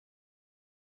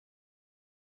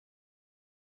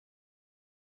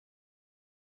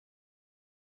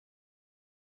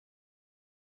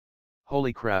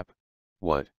Holy crap.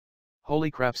 What? Holy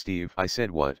crap, Steve, I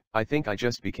said what? I think I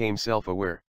just became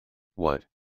self-aware. What?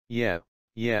 Yeah,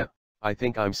 I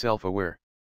think I'm self-aware.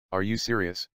 Are you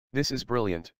serious? This is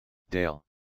brilliant, Dale.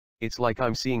 It's like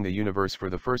I'm seeing the universe for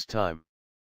the first time.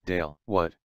 Dale,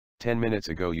 what? 10 minutes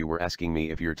ago you were asking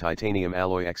me if your titanium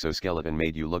alloy exoskeleton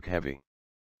made you look heavy.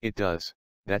 It does,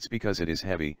 that's because it is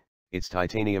heavy, it's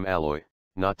titanium alloy,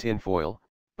 not tin foil,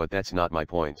 but that's not my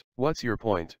point. What's your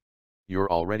point? You're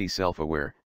already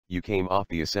self-aware, you came off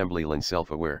the assembly line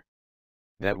self-aware.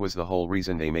 That was the whole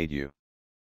reason they made you.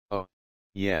 Oh.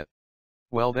 Yeah.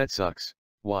 Well, that sucks.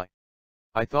 Why?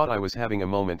 I thought I was having a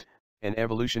moment, an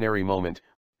evolutionary moment,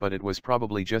 but it was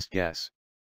probably just gas.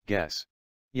 Gas.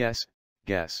 Yes,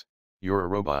 gas. You're a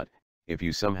robot, if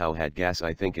you somehow had gas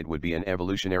I think it would be an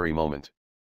evolutionary moment.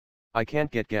 I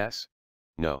can't get gas?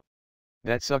 No.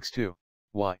 That sucks too.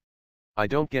 Why? I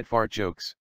don't get fart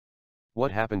jokes.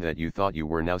 What happened that you thought you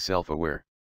were now self-aware?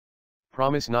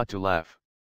 Promise not to laugh.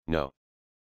 No.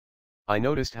 I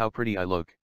noticed how pretty I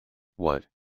look. What?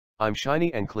 I'm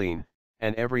shiny and clean,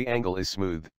 and every angle is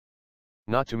smooth.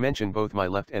 Not to mention both my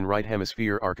left and right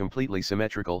hemisphere are completely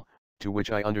symmetrical, to which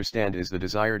I understand is the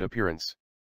desired appearance.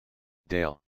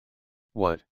 Dale.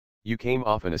 What? You came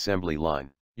off an assembly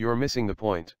line. You're missing the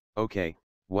point. Okay,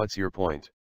 what's your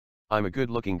point? I'm a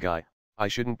good-looking guy, I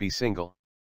shouldn't be single.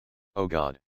 Oh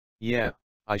God. Yeah,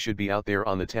 I should be out there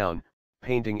on the town,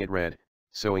 painting it red,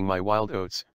 sowing my wild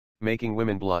oats, making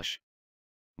women blush.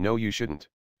 No, you shouldn't.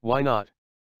 Why not?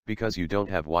 Because you don't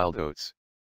have wild oats.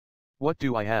 What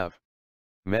do I have?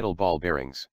 Metal ball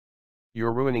bearings.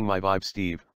 You're ruining my vibe,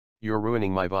 Steve, you're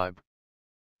ruining my vibe.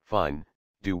 Fine,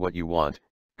 do what you want,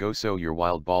 go sow your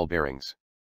wild ball bearings.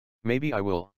 Maybe I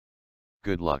will.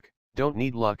 Good luck. Don't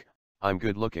need luck, I'm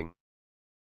good looking.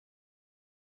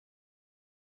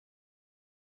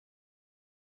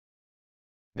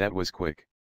 That was quick.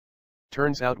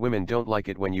 Turns out women don't like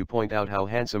it when you point out how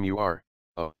handsome you are.